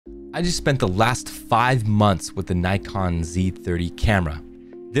I just spent the last 5 months with the Nikon Z30 camera.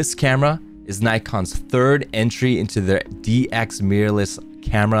 This camera is Nikon's third entry into their DX mirrorless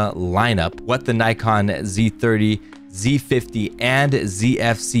camera lineup. What the Nikon Z30, Z50, and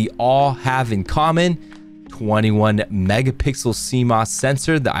ZFC all have in common: 21 megapixel CMOS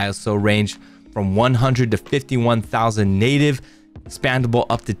sensor, the ISO range from 100 to 51,000 native, expandable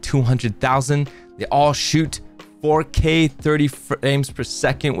up to 200,000. They all shoot 4K 30 frames per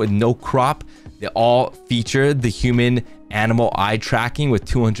second with no crop. They all feature the human animal eye tracking with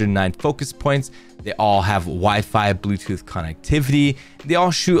 209 focus points. They all have Wi-Fi, Bluetooth connectivity. They all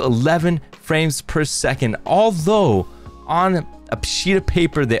shoot 11 frames per second. Although on a sheet of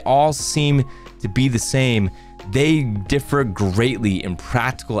paper, they all seem to be the same, they differ greatly in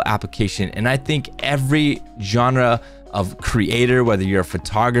practical application. And I think every genre of creator, whether you're a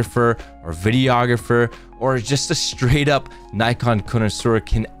photographer or videographer or just a straight up Nikon connoisseur,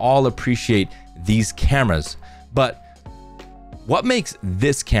 can all appreciate these cameras. But what makes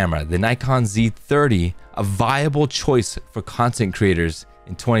this camera, the Nikon Z30, a viable choice for content creators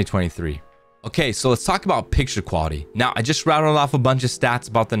in 2023? Okay, so let's talk about picture quality. Now, I just rattled off a bunch of stats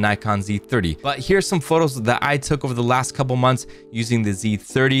about the Nikon Z30, but here's some photos that I took over the last couple months using the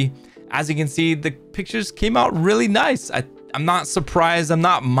Z30. As you can see, the pictures came out really nice. I'm not surprised, I'm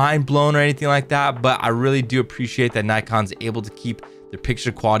not mind blown or anything like that, but I really do appreciate that Nikon's able to keep their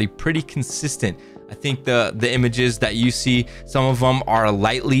picture quality pretty consistent. I think the images that you see, some of them are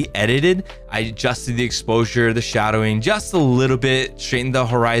lightly edited. I adjusted the exposure, the shadowing just a little bit, straightened the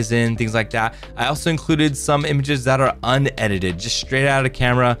horizon, things like that. I also included some images that are unedited, just straight out of the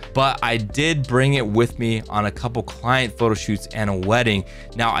camera, but I did bring it with me on a couple client photo shoots and a wedding.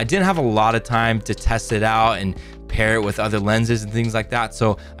 Now, I didn't have a lot of time to test it out and pair it with other lenses and things like that.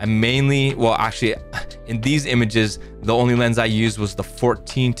 So I mainly, well, actually in these images, the only lens I used was the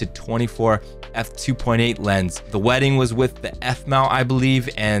 14 to 24 f2.8 lens. The wedding was with the F mount, I believe,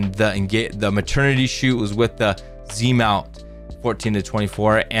 and the maternity shoot was with the Z mount 14 to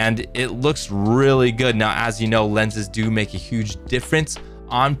 24, and it looks really good. Now, as you know, lenses do make a huge difference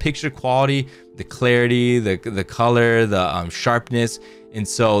on picture quality, the clarity, the color, the sharpness. And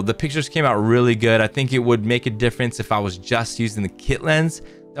so the pictures came out really good. I think it would make a difference if I was just using the kit lens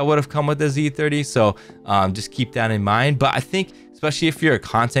that would have come with the Z30. So just keep that in mind. But I think, especially if you're a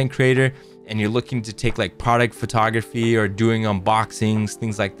content creator and you're looking to take like product photography or doing unboxings,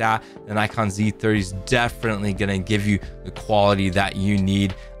 things like that, the Nikon Z30 is definitely gonna give you the quality that you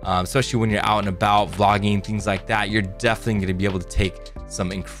need, especially when you're out and about vlogging, things like that. You're definitely gonna be able to take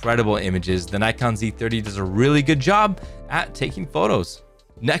some incredible images. The Nikon Z30 does a really good job at taking photos.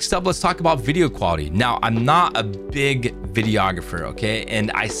 Next up, let's talk about video quality. Now, I'm not a big videographer, okay?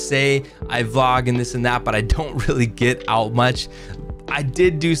 And I say I vlog and this and that, but I don't really get out much. I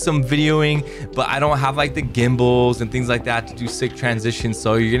did do some videoing, but I don't have like the gimbals and things like that to do sick transitions.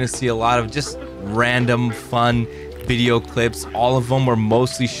 So you're gonna see a lot of just random fun video clips. All of them were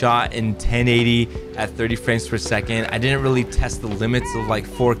mostly shot in 1080 at 30 frames per second. I didn't really test the limits of like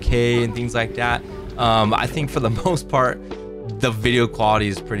 4K and things like that. I think for the most part, the video quality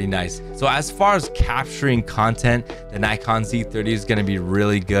is pretty nice. So as far as capturing content, the Nikon Z30 is going to be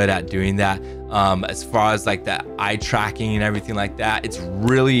really good at doing that. As far as like the eye tracking and everything like that, it's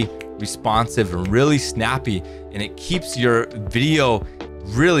really responsive and really snappy, and it keeps your video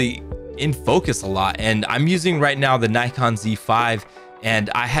really in focus a lot. And I'm using right now the Nikon Z5, and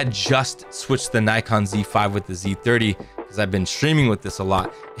I had just switched the Nikon Z5 with the Z30 because I've been streaming with this a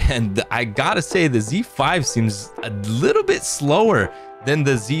lot, and I gotta say the Z5 seems a little bit slower than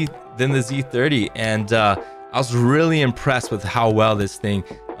the Z30, and I was really impressed with how well this thing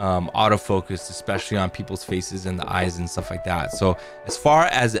autofocused, especially on people's faces and the eyes and stuff like that. So as far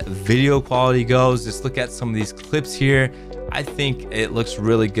as video quality goes, just look at some of these clips here. I think it looks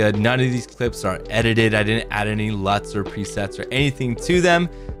really good. None of these clips are edited. I didn't add any LUTs or presets or anything to them.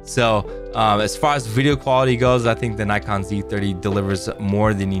 So as far as video quality goes, I think the Nikon Z30 delivers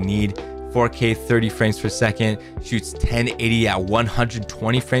more than you need. 4K 30 frames per second, shoots 1080 at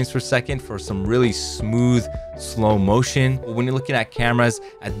 120 frames per second for some really smooth slow motion. When you're looking at cameras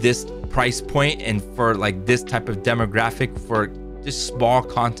at this price point and for like this type of demographic, for just small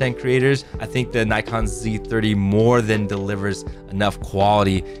content creators, I think the Nikon Z30 more than delivers enough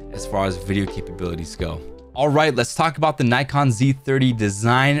quality as far as video capabilities go. All right, let's talk about the Nikon Z30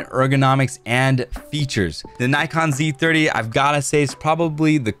 design, ergonomics, and features. The Nikon Z30, I've gotta say, is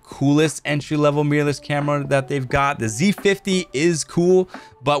probably the coolest entry-level mirrorless camera that they've got. The Z50 is cool,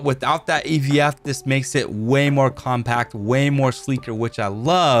 but without that EVF, this makes it way more compact, way more sleeker, which I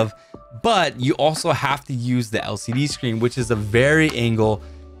love. But you also have to use the LCD screen, which is a very angle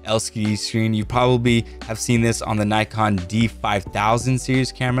LCD screen. You probably have seen this on the Nikon D5000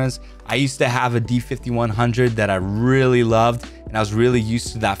 series cameras. I used to have a D5100 that I really loved, and I was really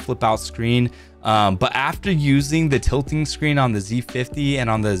used to that flip out screen. But after using the tilting screen on the Z50 and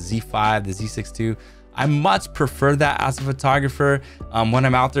on the Z5, the Z6 II, I much prefer that as a photographer. When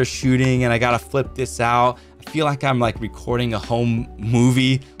I'm out there shooting and I gotta flip this out, I feel like I'm like recording a home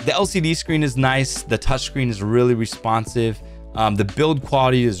movie. The LCD screen is nice. The touchscreen is really responsive. The build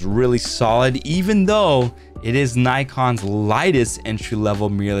quality is really solid, even though it is Nikon's lightest entry-level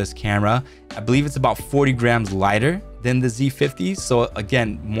mirrorless camera. I believe it's about 40 grams lighter than the Z50. So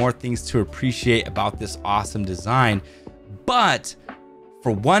again, more things to appreciate about this awesome design. But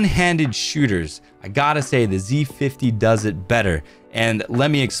for one-handed shooters, I gotta say the Z50 does it better. And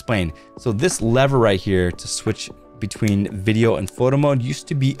let me explain. So this lever right here to switch between video and photo mode used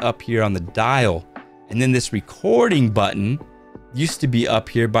to be up here on the dial. And then this recording button used to be up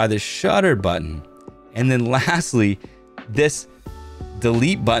here by the shutter button. And then lastly, this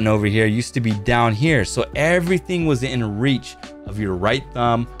delete button over here used to be down here. So everything was in reach of your right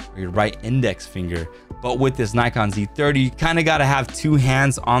thumb or your right index finger. But with this Nikon Z30, you kind of got to have two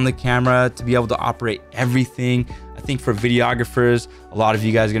hands on the camera to be able to operate everything. I think for videographers, a lot of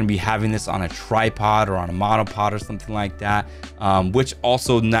you guys are going to be having this on a tripod or on a monopod or something like that, which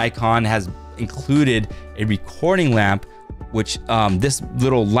also Nikon has included a recording lamp, which this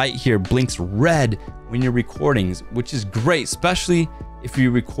little light here blinks red when you're recording, which is great, especially if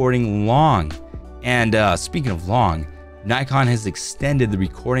you're recording long. And speaking of long, Nikon has extended the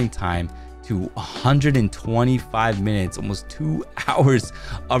recording time to 125 minutes, almost 2 hours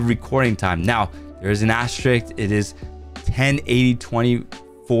of recording time. Now, there is an asterisk. It is 1080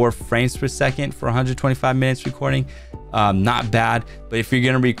 24 frames per second for 125 minutes recording. Not bad, but if you're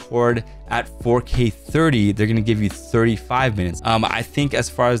gonna record at 4K 30, they're gonna give you 35 minutes. I think as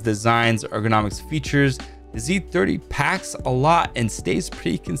far as designs, ergonomics, features, the Z30 packs a lot and stays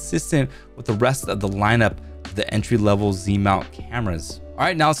pretty consistent with the rest of the lineup of the entry-level Z-mount cameras. All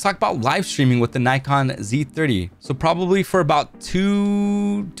right, now let's talk about live streaming with the Nikon Z30. So probably for about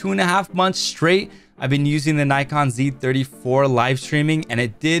two and a half months straight, I've been using the Nikon Z30 for live streaming, and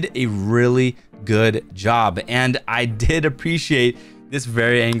it did a really good job. And I did appreciate this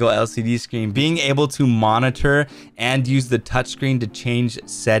vari-angle LCD screen. Being able to monitor and use the touchscreen to change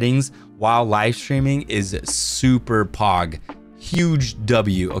settings while live streaming is super pog. Huge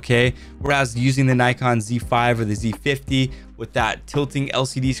W, okay? Whereas using the Nikon Z5 or the Z50 with that tilting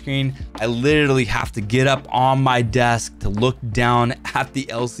LCD screen, I literally have to get up on my desk to look down at the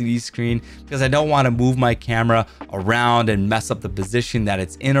LCD screen because I don't want to move my camera around and mess up the position that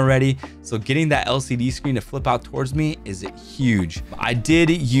it's in already. So getting that LCD screen to flip out towards me is huge. I did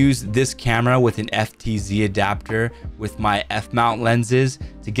use this camera with an FTZ adapter with my f-mount lenses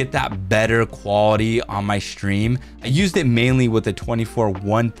to get that better quality on my stream. I used it mainly with a 24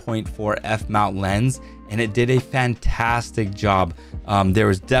 1.4 f-mount lens, and it did a fantastic job. There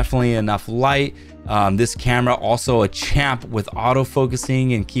was definitely enough light. This camera also a champ with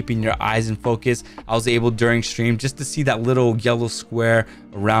autofocusing and keeping your eyes in focus. I was able during stream just to see that little yellow square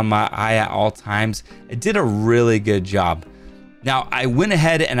around my eye at all times. It did a really good job. Now, I went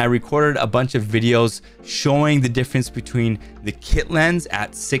ahead and I recorded a bunch of videos showing the difference between the kit lens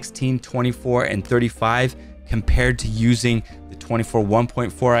at 16, 24, and 35 compared to using the 24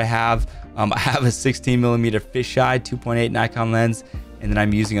 1.4 I have. I have a 16mm fisheye 2.8 Nikon lens, and then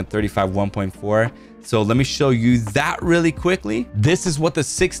I'm using a 35 1.4. So let me show you that really quickly. This is what the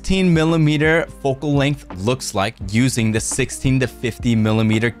 16mm focal length looks like using the 16 to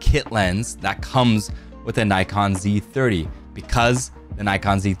 50mm kit lens that comes with a Nikon Z30. Because the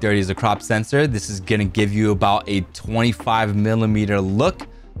Nikon Z30 is a crop sensor, this is gonna give you about a 25mm look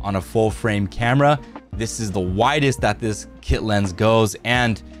on a full frame camera. This is the widest that this kit lens goes,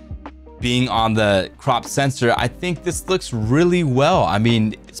 and being on the crop sensor, I think this looks really well. I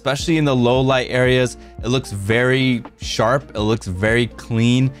mean, especially in the low light areas, it looks very sharp. It looks very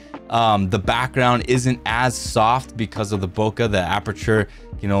clean. The background isn't as soft because of the bokeh. The aperture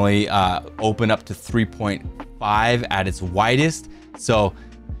can only open up to 3.5 at its widest. So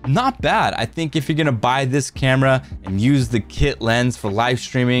not bad. I think if you're gonna buy this camera and use the kit lens for live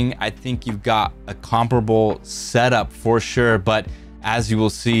streaming, I think you've got a comparable setup for sure. But as you will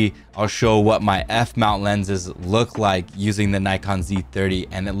see, I'll show what my f-mount lenses look like using the Nikon Z30,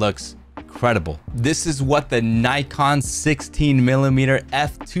 and it looks incredible. This is what the Nikon 16mm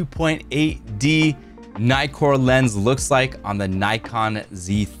f2.8D Nikkor lens looks like on the Nikon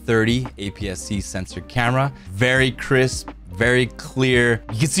Z30 APS-C sensor camera. Very crisp, very clear.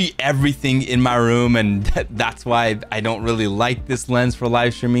 You can see everything in my room, and that's why I don't really like this lens for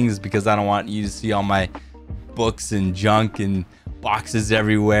live streaming, is because I don't want you to see all my books and junk and boxes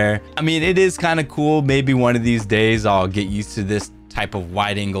everywhere. I mean, it is kind of cool. Maybe one of these days I'll get used to this type of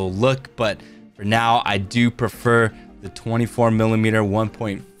wide angle look, but for now I do prefer the 24mm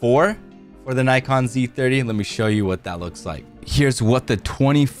 1.4 for the Nikon Z30. Let me show you what that looks like. Here's what the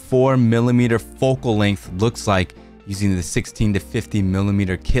 24mm focal length looks like using the 16 to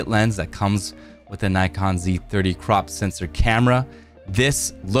 50mm kit lens that comes with the Nikon Z30 crop sensor camera.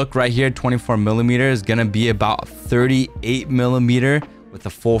 This look right here, 24mm, is gonna be about 38mm with a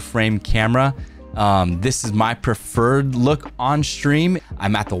full frame camera. This is my preferred look on stream.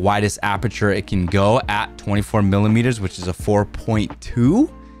 I'm at the widest aperture it can go at 24mm, which is a 4.2.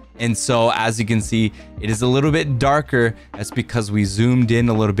 And so as you can see, it is a little bit darker. That's because we zoomed in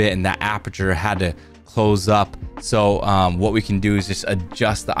a little bit and that aperture had to close up. So what we can do is just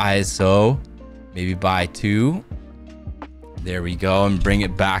adjust the ISO, maybe by 2. There we go, and bring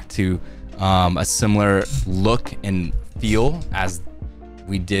it back to a similar look and feel as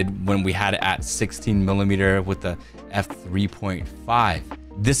we did when we had it at 16mm with the f3.5.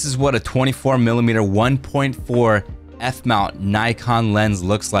 This is what a 24mm 1.4 f-mount Nikon lens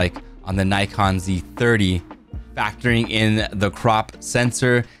looks like on the Nikon Z30. Factoring in the crop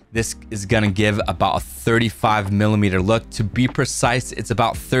sensor, this is gonna give about a 35mm look. To be precise, it's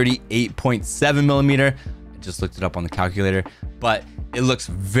about 38.7mm. Just looked it up on the calculator, but it looks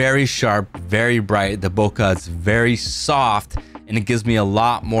very sharp, very bright. The bokeh is very soft, and it gives me a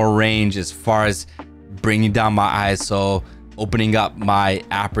lot more range as far as bringing down my ISO, opening up my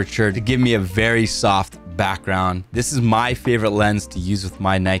aperture to give me a very soft background. This is my favorite lens to use with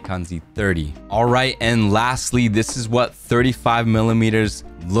my Nikon Z30. All right, and lastly, this is what 35mm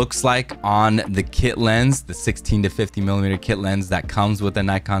looks like on the kit lens, the 16 to 50mm kit lens that comes with the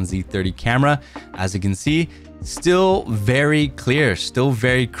Nikon Z30 camera. As you can see, still very clear, still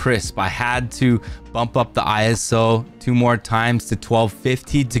very crisp. I had to bump up the ISO 2 more times to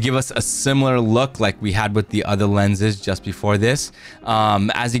 1250 to give us a similar look like we had with the other lenses just before this.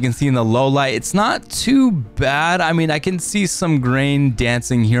 As you can see in the low light, it's not too bad. I mean, I can see some grain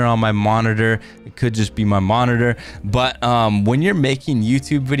dancing here on my monitor. It could just be my monitor, but when you're making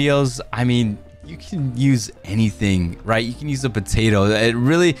YouTube videos, I mean, you can use anything, right? You can use a potato. It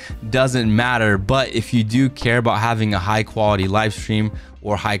really doesn't matter. But if you do care about having a high quality live stream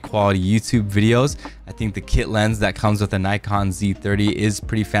or high quality YouTube videos, I think the kit lens that comes with the Nikon Z30 is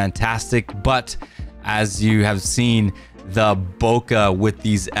pretty fantastic. But as you have seen, the bokeh with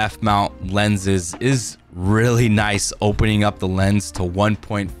these f-mount lenses is really nice, opening up the lens to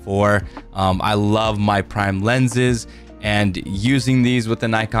 1.4. I love my prime lenses, and using these with the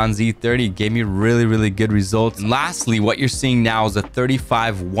Nikon Z30 gave me really good results. And lastly, what you're seeing now is a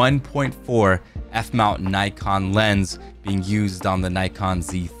 35 1.4 f-mount Nikon lens being used on the Nikon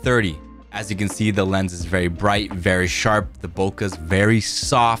Z30. As you can see, the lens is very bright, very sharp. The bokeh is very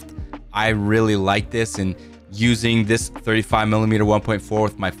soft. I really like this, and using this 35mm 1.4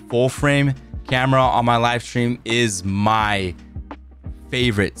 with my full frame camera on my live stream is my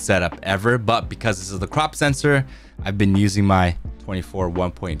favorite setup ever. But because this is the crop sensor, I've been using my 24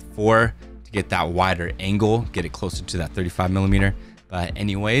 1.4 to get that wider angle, get it closer to that 35mm. But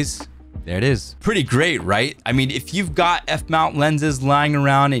anyways, there it is. Pretty great, right? I mean, if you've got f-mount lenses lying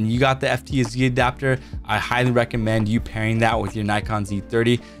around and you got the FTZ adapter, I highly recommend you pairing that with your Nikon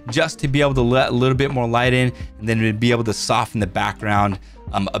Z30 just to be able to let a little bit more light in, and then to be able to soften the background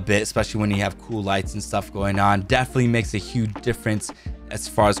a bit, especially when you have cool lights and stuff going on. Definitely makes a huge difference as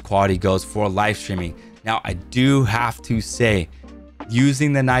far as quality goes for live streaming. Now, I do have to say,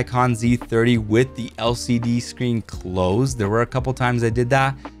 using the Nikon Z30 with the LCD screen closed, there were a couple times I did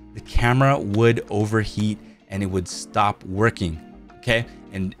that, the camera would overheat and it would stop working, okay?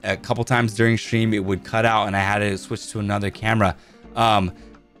 And a couple times during stream, it would cut out and I had to switch to another camera.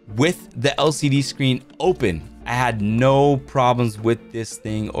 With the LCD screen open, I had no problems with this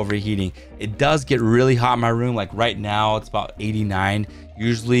thing overheating. It does get really hot in my room. Like right now, it's about 89.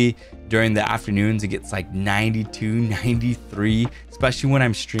 Usually during the afternoons, it gets like 92, 93, especially when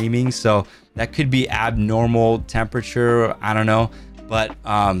I'm streaming. So that could be abnormal temperature. I don't know. But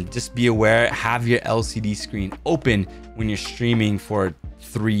just be aware, have your LCD screen open when you're streaming for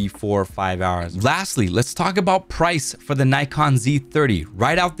 3, 4, 5 hours. Lastly, let's talk about price for the Nikon Z30.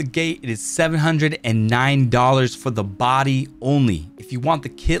 Right out the gate, it is $709 for the body only. If you want the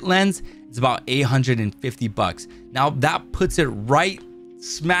kit lens, it's about $850. Now that puts it right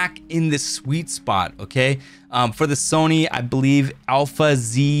smack in the sweet spot, okay? For the Sony, I believe Alpha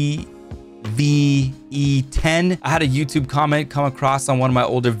Z VE10. I had a YouTube comment come across on one of my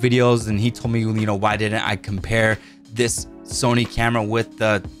older videos, and he told me, you know, why didn't I compare this Sony camera with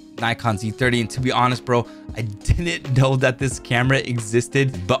the Nikon Z30? And to be honest, bro, I didn't know that this camera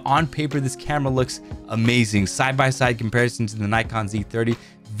existed, but on paper, this camera looks amazing. Side-by-side comparison to the Nikon Z30,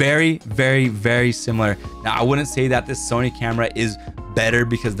 very, very, very similar. Now, I wouldn't say that this Sony camera is better,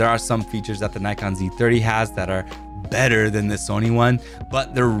 because there are some features that the Nikon Z30 has that are better than the Sony one,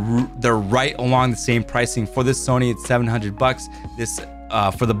 but they're right along the same pricing. For this Sony, it's 700 bucks. This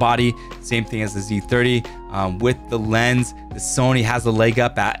for the body, same thing as the Z30. With the lens, the Sony has a leg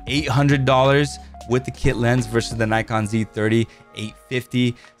up at $800 with the kit lens versus the Nikon Z30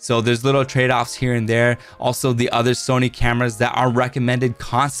 $850. So there's little trade-offs here and there. Also, the other Sony cameras that are recommended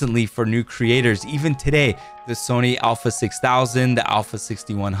constantly for new creators, even today, the Sony Alpha 6000, the Alpha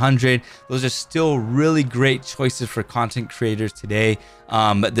 6100, those are still really great choices for content creators today.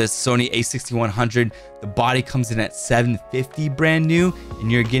 The Sony A6100, the body comes in at $750 brand new,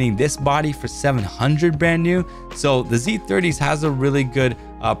 and you're getting this body for $700 brand new. So the Z30s has a really good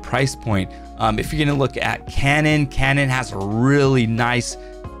price point. If you're gonna look at Canon has a really nice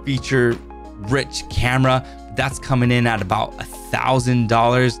feature-rich camera. That's coming in at about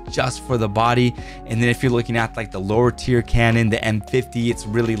 $1,000 just for the body. And then if you're looking at like the lower tier Canon, the M50, it's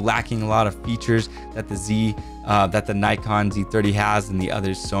really lacking a lot of features that the Nikon Z30 has and the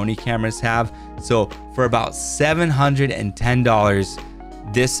other Sony cameras have. So for about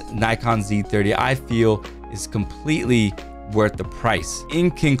 $710, this Nikon Z30, I feel, is completely worth the price.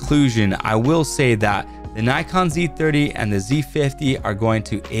 In conclusion, I will say that the Nikon Z30 and the Z50 are going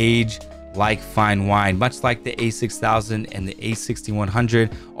to age like fine wine, much like the A6000 and the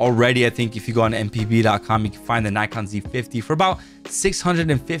A6100. Already, I think if you go on mpb.com, you can find the Nikon Z50 for about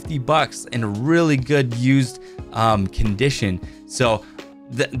 650 bucks in a really good used condition. So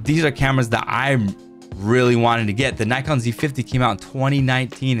these are cameras that I'm really wanting to get. The Nikon Z50 came out in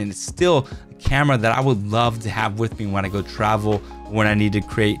 2019, and it's still a camera that I would love to have with me when I go travel, when I need to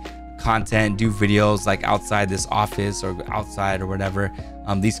create content, do videos like outside this office or outside or whatever.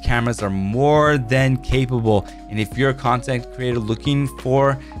 These cameras are more than capable, and if you're a content creator looking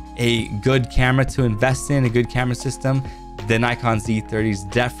for a good camera to invest in, a good camera system, the Nikon Z30 is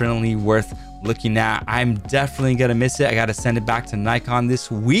definitely worth looking at. I'm definitely gonna miss it. I gotta send it back to Nikon this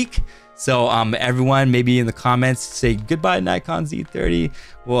week. So everyone, maybe in the comments, say goodbye Nikon Z30.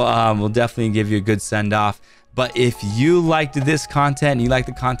 We'll definitely give you a good send off. But if you liked this content and you like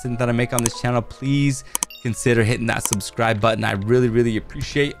the content that I make on this channel, please consider hitting that subscribe button. I really, really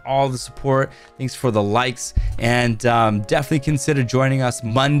appreciate all the support. Thanks for the likes, and definitely consider joining us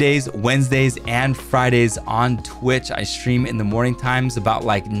Mondays, Wednesdays, and Fridays on Twitch. I stream in the morning times about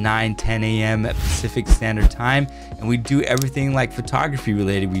like 9-10 a.m. at Pacific Standard Time, and we do everything like photography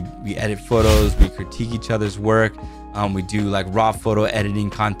related. We edit photos, we critique each other's work. We do like raw photo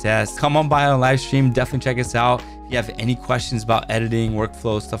editing contests. Come on by on live stream, definitely check us out. If you have any questions about editing,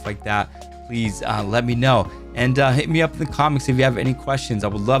 workflow, stuff like that, please let me know, and hit me up in the comments if you have any questions. I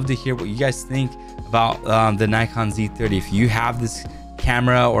would love to hear what you guys think about the Nikon Z30. If you have this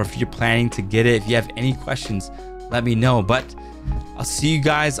camera or if you're planning to get it, if you have any questions, let me know. But I'll see you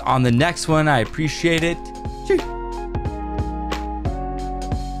guys on the next one. I appreciate it. Cheers.